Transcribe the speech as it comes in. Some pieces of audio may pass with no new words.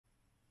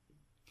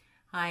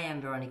Hi,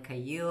 I'm Veronica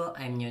Yu.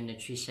 I'm your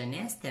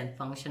nutritionist and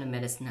functional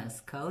medicine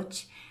health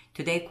coach.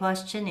 Today's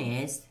question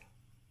is,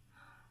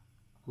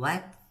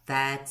 what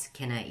fats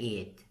can I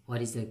eat?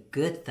 What is a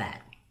good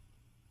fat?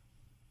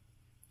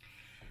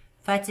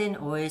 Fats and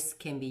oils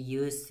can be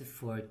used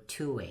for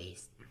two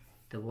ways.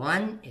 The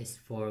one is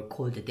for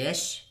cold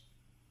dish.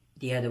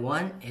 The other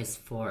one is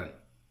for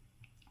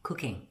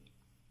cooking.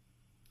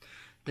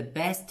 The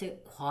best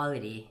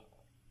quality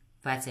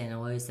fats and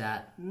oils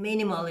are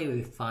minimally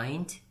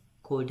refined,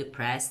 cold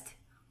pressed,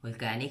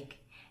 organic,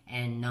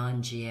 and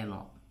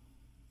non-GMO.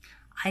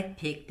 I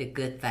picked the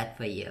good fat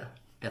for you.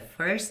 The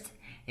first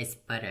is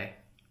butter.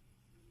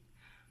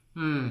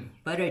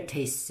 Butter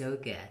tastes so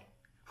good.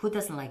 Who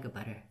doesn't like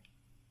butter?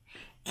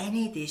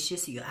 Any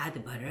dishes you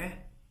add butter,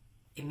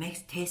 it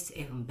makes taste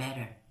even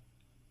better.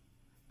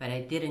 But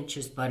I didn't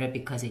choose butter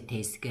because it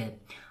tastes good.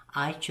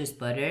 I chose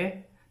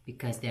butter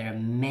because there are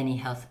many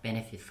health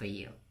benefits for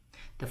you.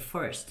 The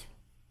first,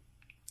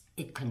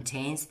 it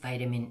contains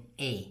vitamin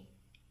A.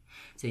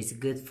 So it's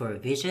good for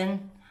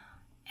vision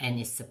and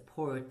it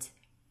supports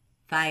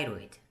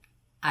thyroid,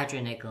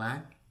 adrenal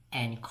gland,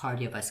 and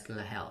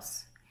cardiovascular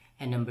health.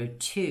 And number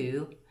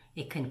two,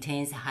 it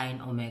contains high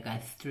in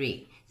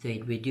omega-3. So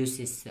it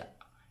reduces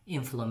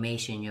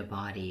inflammation in your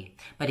body.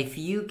 But if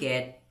you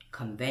get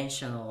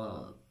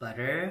conventional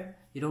butter,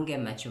 you don't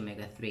get much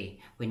omega-3.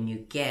 When you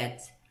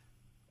get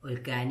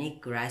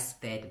organic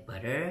grass-fed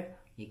butter,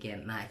 you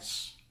get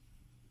much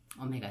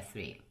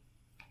omega-3.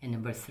 And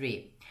number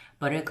three,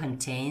 butter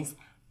contains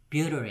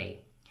butyrate.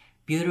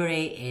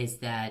 Butyrate is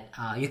that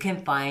you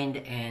can find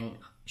in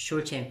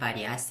short-chain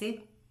fatty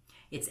acid.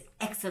 It's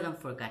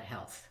excellent for gut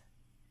health.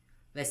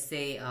 Let's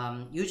say,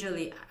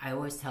 usually I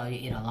always tell you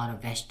eat a lot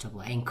of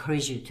vegetable. I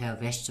encourage you to have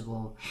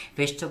vegetable.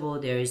 Vegetable,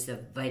 there is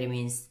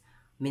vitamins,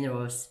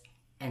 minerals,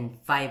 and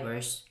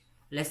fibers.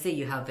 Let's say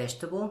you have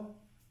vegetable.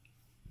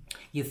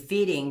 You're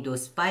feeding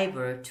those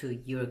fiber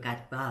to your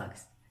gut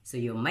bugs. So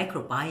your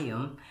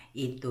microbiome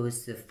eat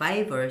those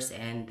fibers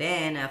and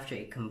then after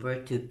it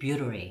convert to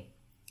butyrate.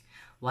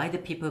 Why do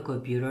people call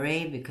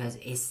butyrate? Because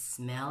it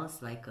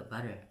smells like a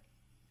butter.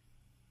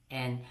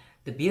 And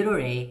the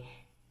butyrate,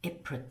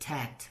 it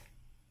protects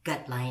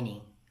gut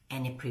lining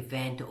and it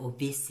prevents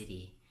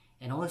obesity.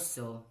 And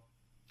also,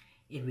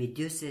 it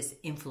reduces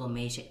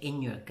inflammation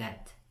in your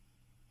gut.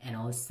 And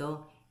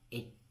also,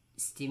 it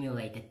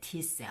stimulates the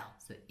T cell.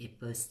 So it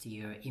boosts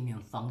your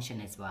immune function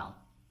as well.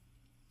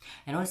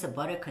 And also,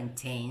 butter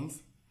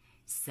contains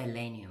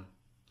selenium.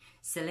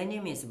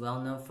 Selenium is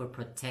well known for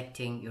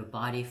protecting your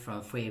body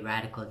from free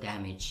radical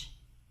damage.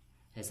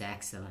 That's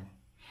excellent.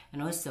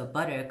 And also,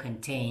 butter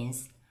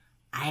contains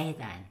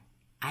iodine.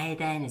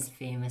 Iodine is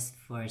famous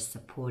for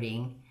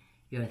supporting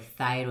your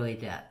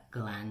thyroid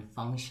gland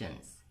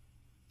functions.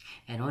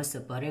 And also,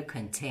 butter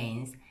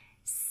contains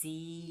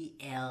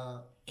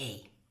CLA.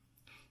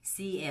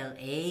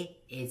 CLA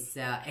is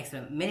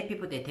excellent. Many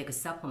people, they take a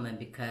supplement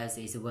because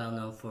it's well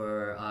known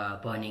for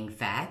burning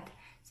fat.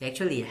 So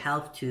actually it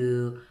helps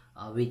to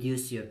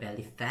reduce your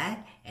belly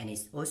fat and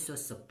it also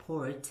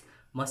supports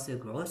muscle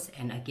growth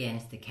and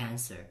against the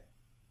cancer.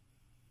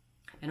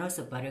 And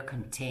also butter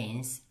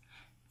contains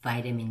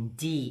vitamin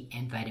D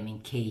and vitamin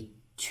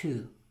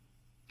K2.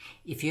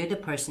 If you're the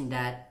person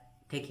that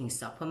taking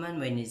supplement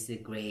when it's a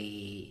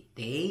gray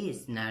day,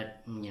 it's not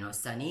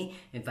sunny,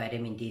 and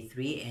vitamin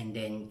D3 and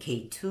then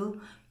K2,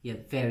 you're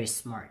very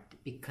smart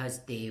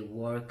because they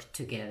work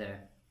together.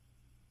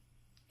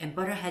 And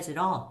butter has it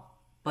all.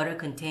 Butter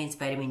contains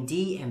vitamin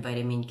D and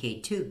vitamin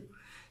K2.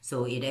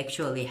 So it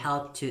actually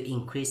helps to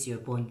increase your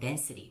bone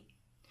density.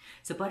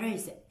 So butter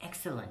is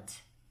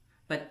excellent.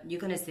 But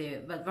you're gonna say,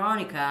 but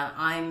Veronica,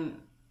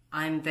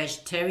 I'm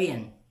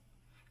vegetarian.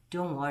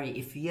 Don't worry,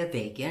 if you're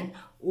vegan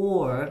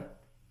or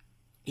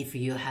if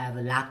you have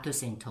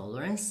lactose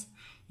intolerance,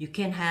 you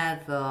can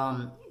have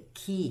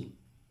ghee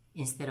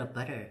instead of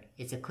butter.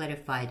 It's a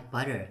clarified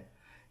butter.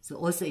 So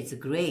also it's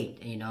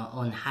great,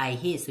 on high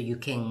heat, so you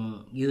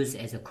can use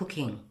as a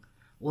cooking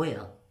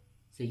oil.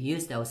 So you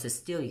use that also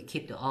still, you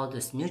keep all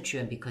those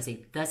nutrients because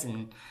it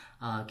doesn't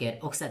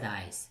get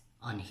oxidized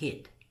on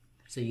heat.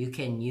 So you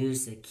can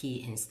use the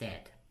ghee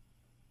instead.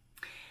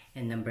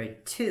 And number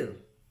two,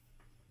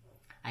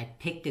 I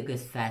picked a good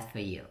fat for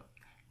you,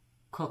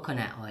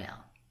 coconut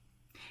oil.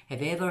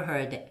 Have you ever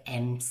heard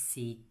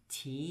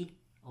MCT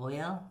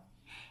oil?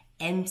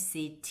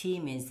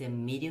 MCT means a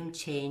medium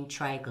chain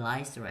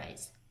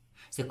triglycerides.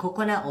 So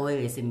coconut oil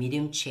is a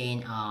medium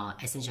chain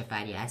essential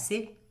fatty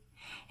acid.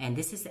 And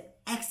this is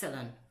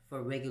excellent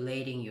for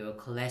regulating your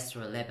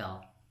cholesterol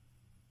level.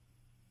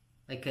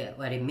 Like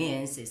what it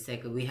means is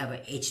like we have a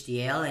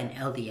HDL and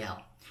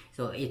LDL.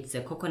 So it's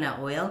a coconut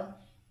oil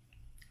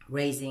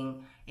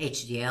raising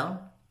HDL.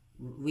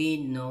 We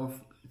know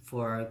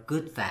for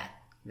good fat.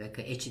 Like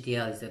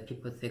HDL is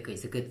people think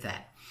it's a good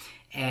fat,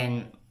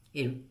 and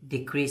it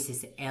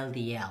decreases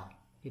LDL.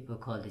 People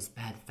call this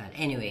bad fat.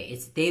 Anyway,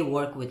 they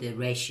work with the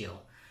ratio.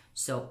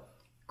 So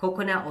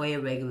coconut oil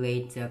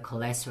regulates the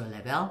cholesterol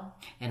level,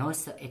 and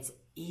also it's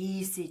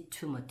easy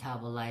to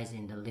metabolize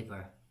in the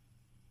liver.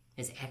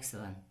 It's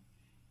excellent.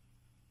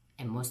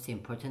 And most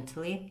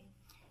importantly,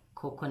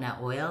 coconut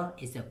oil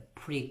is a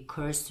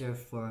precursor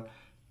for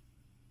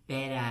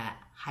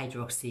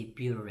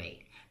beta-hydroxybutyrate.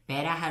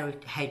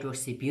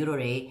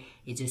 Beta-hydroxybutyrate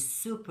is a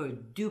super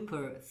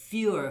duper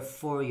fuel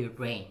for your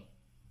brain.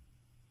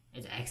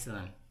 It's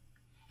excellent.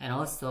 And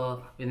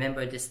also,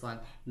 remember this one,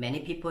 many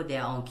people, they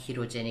are on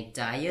ketogenic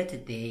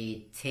diet,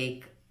 they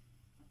take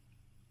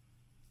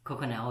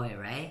coconut oil,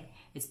 right?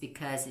 It's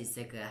because it's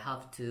like a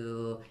help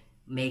to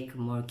make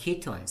more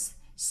ketones.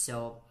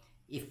 So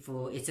if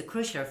it's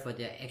crucial for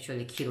the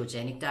actually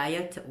ketogenic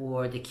diet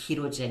or the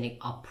ketogenic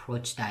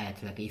approach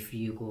diet, like if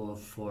you go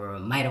for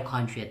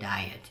mitochondria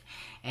diet.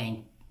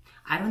 And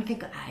I don't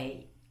think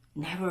I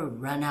never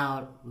run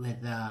out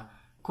with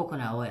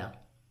coconut oil,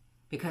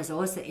 because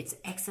also it's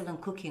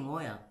excellent cooking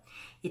oil.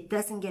 It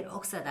doesn't get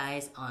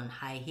oxidized on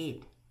high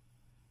heat.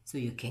 So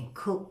you can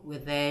cook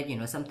with it. You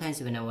know,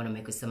 sometimes when I want to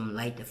make some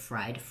light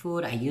fried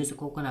food, I use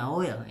coconut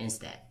oil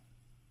instead.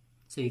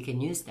 So you can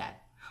use that.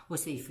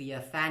 Also, if you're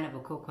a fan of a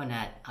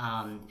coconut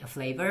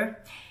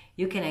flavor,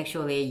 you can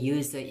actually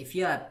use, if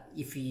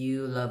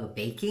you love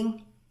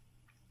baking,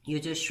 you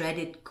just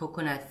shredded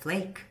coconut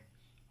flake.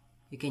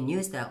 You can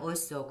use that.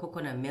 Also,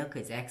 coconut milk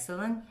is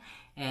excellent.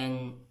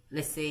 And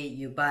let's say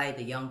you buy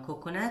the young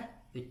coconut,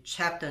 you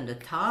chop on the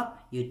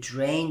top, you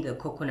drain the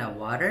coconut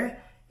water.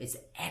 It's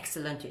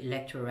excellent to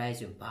electrolyze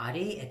your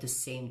body. At the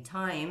same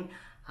time,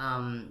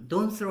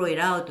 don't throw it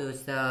out,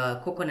 those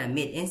coconut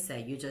meat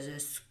inside. You just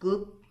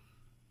scoop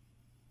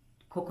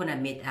coconut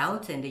meat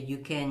out, and then you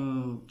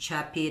can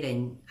chop it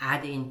and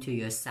add it into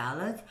your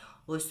salad.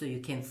 Also, you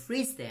can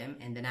freeze them,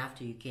 and then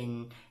after you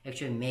can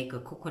actually make a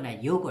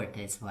coconut yogurt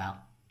as well.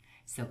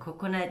 So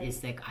coconut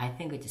is like, I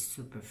think it's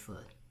a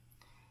superfood.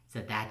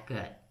 So that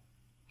good.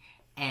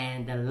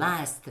 And the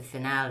last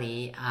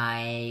finale,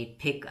 I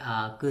pick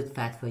a good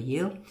fat for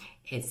you.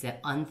 It's an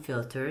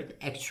unfiltered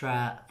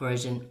extra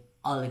virgin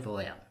olive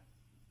oil.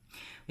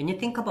 When you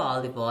think about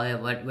olive oil,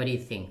 what do you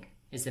think?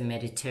 It's a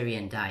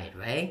Mediterranean diet,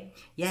 right?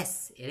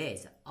 Yes, it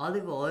is.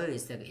 Olive oil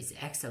is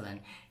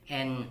excellent,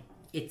 and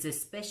it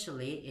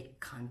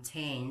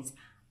contains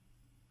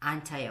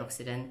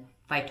antioxidant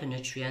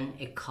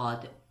phytonutrient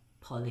called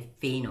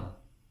polyphenol.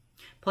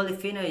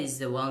 Polyphenol is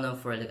well known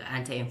for the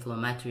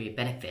anti-inflammatory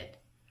benefit.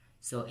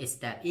 So it's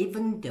that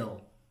even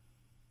though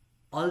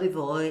olive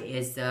oil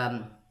is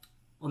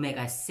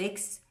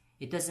omega-6,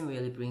 it doesn't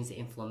really bring the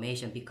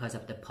inflammation because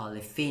of the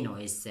polyphenol.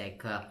 It's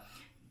like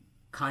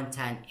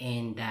content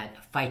in that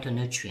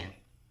phytonutrient.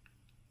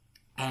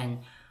 And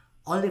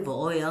olive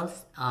oil,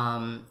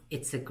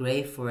 it's a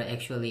great for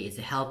actually, it's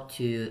a help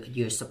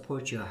to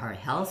support your heart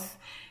health,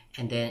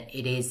 and then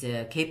it is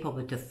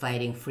capable to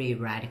fighting free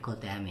radical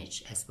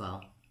damage as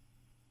well.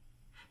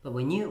 But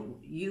when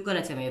you're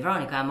gonna tell me,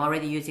 Veronica, I'm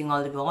already using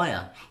olive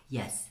oil.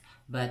 Yes,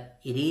 but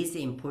it is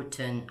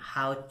important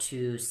how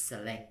to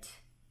select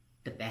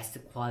the best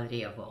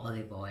quality of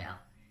olive oil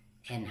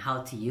and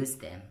how to use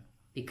them.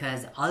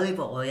 Because olive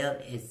oil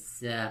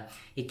is,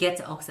 it gets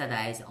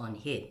oxidized on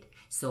heat.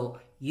 So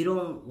you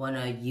don't want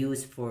to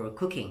use for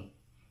cooking.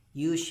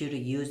 You should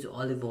use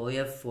olive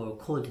oil for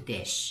cold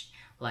dish.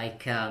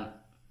 Like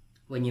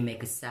when you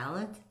make a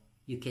salad,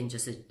 you can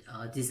just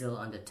drizzle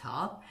on the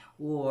top.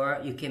 Or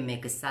you can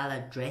make a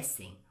salad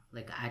dressing,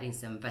 like adding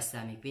some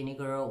balsamic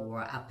vinegar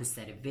or apple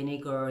cider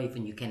vinegar.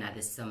 Even you can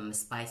add some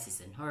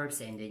spices and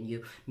herbs, and then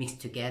you mix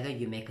together,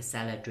 you make a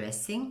salad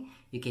dressing.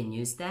 You can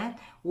use that.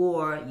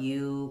 Or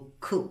you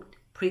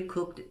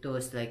pre-cooked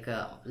those, like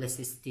let's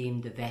say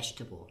steamed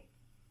vegetable,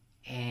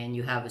 and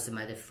you have some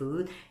other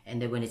food,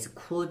 and then when it's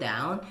cooled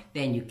down,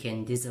 then you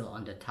can drizzle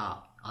on the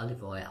top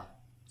olive oil.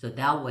 So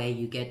that way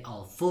you get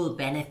a full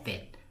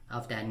benefit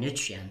of that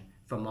nutrient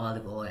from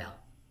olive oil.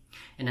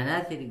 And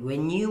another thing,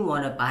 when you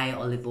want to buy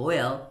olive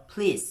oil,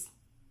 please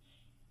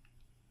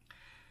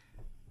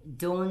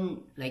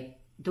don't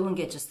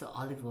get just the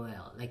olive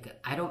oil. Like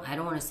I don't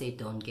want to say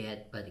don't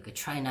get, but like,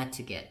 try not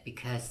to get,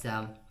 because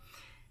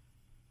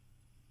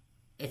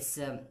it's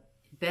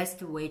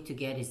best way to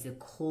get is the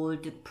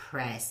cold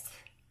pressed,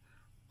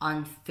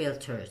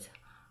 unfiltered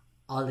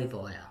olive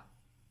oil,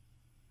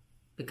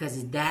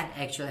 because that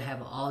actually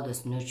have all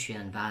this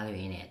nutrient value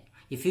in it.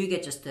 If you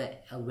get just a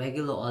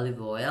regular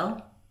olive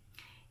oil,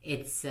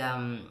 it's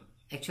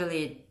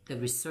actually the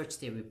research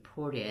they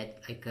reported,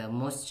 like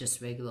most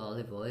just regular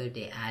olive oil,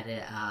 they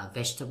added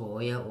vegetable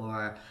oil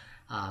or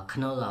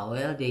canola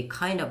oil. They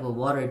kind of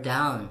water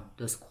down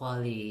those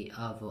quality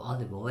of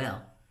olive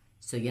oil,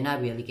 so you're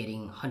not really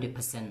getting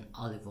 100%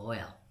 olive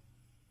oil.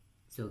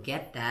 So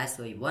get that.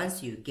 So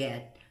once you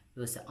get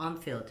those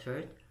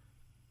unfiltered,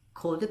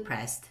 cold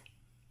pressed,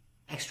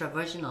 extra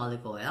virgin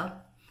olive oil,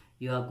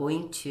 you are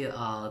going to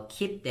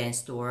keep them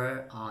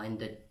stored in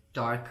the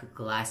dark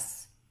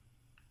glass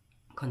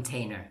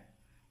container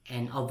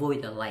and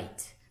avoid the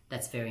light.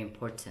 That's very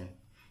important.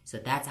 So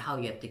that's how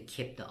you have to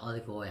keep the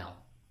olive oil.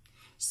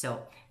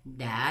 So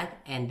that,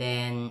 and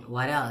then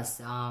what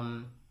else?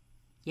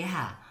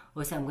 Yeah,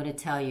 also I'm going to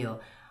tell you,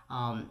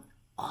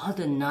 all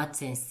the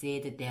nuts and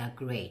seeds, they are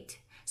great.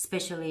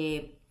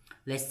 Especially,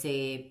 let's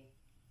say,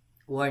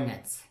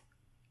 walnuts.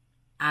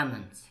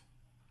 almonds,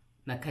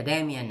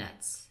 macadamia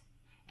nuts,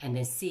 and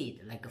then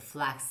seed like a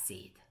flax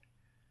seed,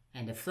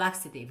 and the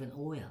flaxseed even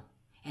oil,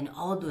 and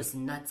all those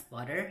nuts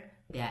butter,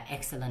 they are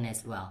excellent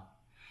as well.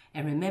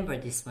 And remember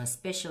this one,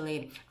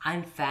 especially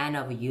I'm fan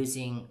of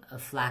using a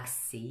flax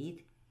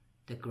seed,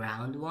 the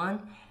ground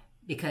one,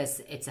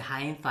 because it's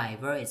high in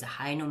fiber, it's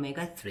high in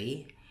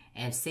omega-3,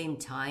 and at the same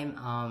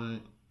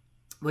time,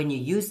 when you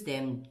use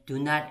them, do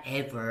not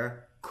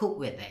ever cook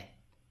with it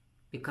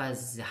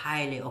because it's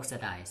highly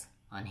oxidized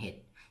on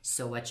heat.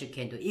 So what you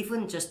can do,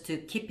 even just to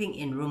keeping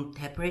in room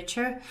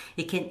temperature,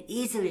 it can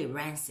easily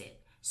rinse it.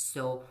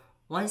 So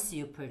once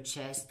you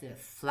purchase the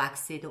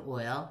flaxseed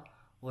oil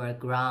or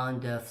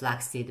ground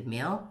flaxseed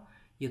meal,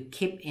 you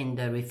keep in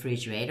the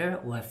refrigerator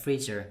or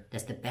freezer.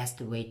 That's the best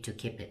way to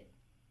keep it.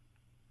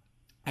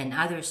 And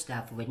other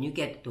stuff, when you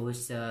get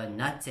those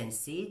nuts and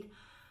seed,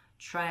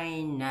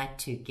 try not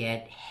to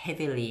get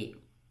heavily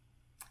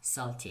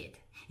salted.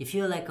 If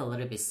you like a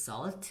little bit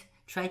salt,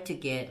 try to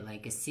get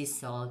like a sea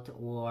salt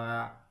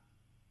or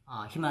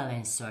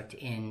Himalayan salt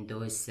in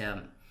those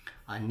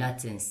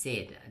nuts and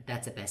seed.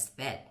 That's the best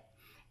bet.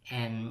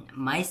 And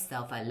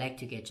myself, I like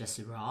to get just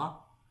raw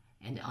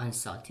and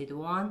unsalted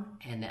one,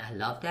 and I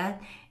love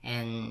that.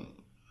 And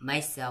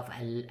myself,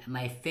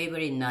 my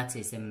favorite nuts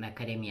is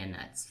macadamia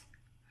nuts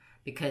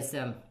because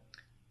it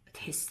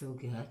tastes so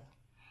good.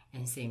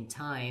 And same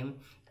time,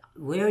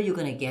 where are you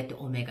gonna get the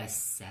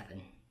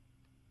omega-7?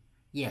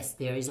 Yes,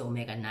 there is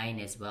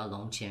omega-9 as well,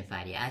 long-chain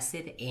fatty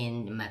acid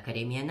in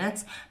macadamia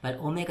nuts, but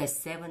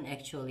omega-7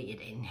 actually,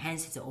 it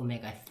enhances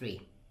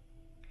omega-3.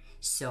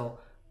 So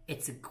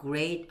it's a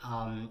great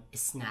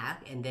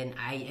snack, and then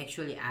I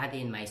actually add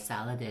in my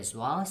salad as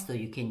well, so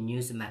you can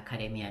use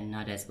macadamia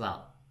nut as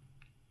well.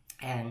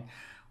 And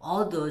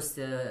all those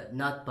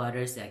nut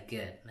butters are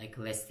good, like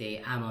let's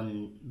say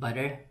almond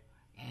butter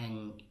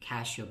and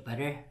cashew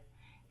butter,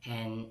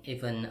 and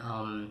even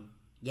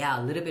yeah,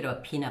 a little bit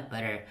of peanut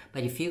butter.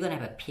 But if you're gonna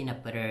have a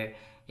peanut butter,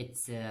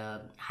 it's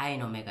high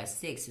in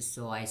omega-6,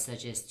 so I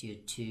suggest you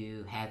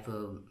to have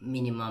a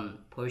minimum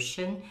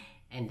portion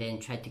and then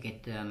try to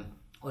get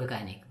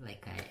organic,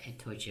 like I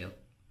told you.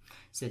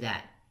 So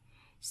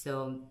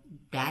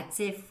that's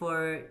it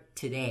for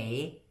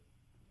today.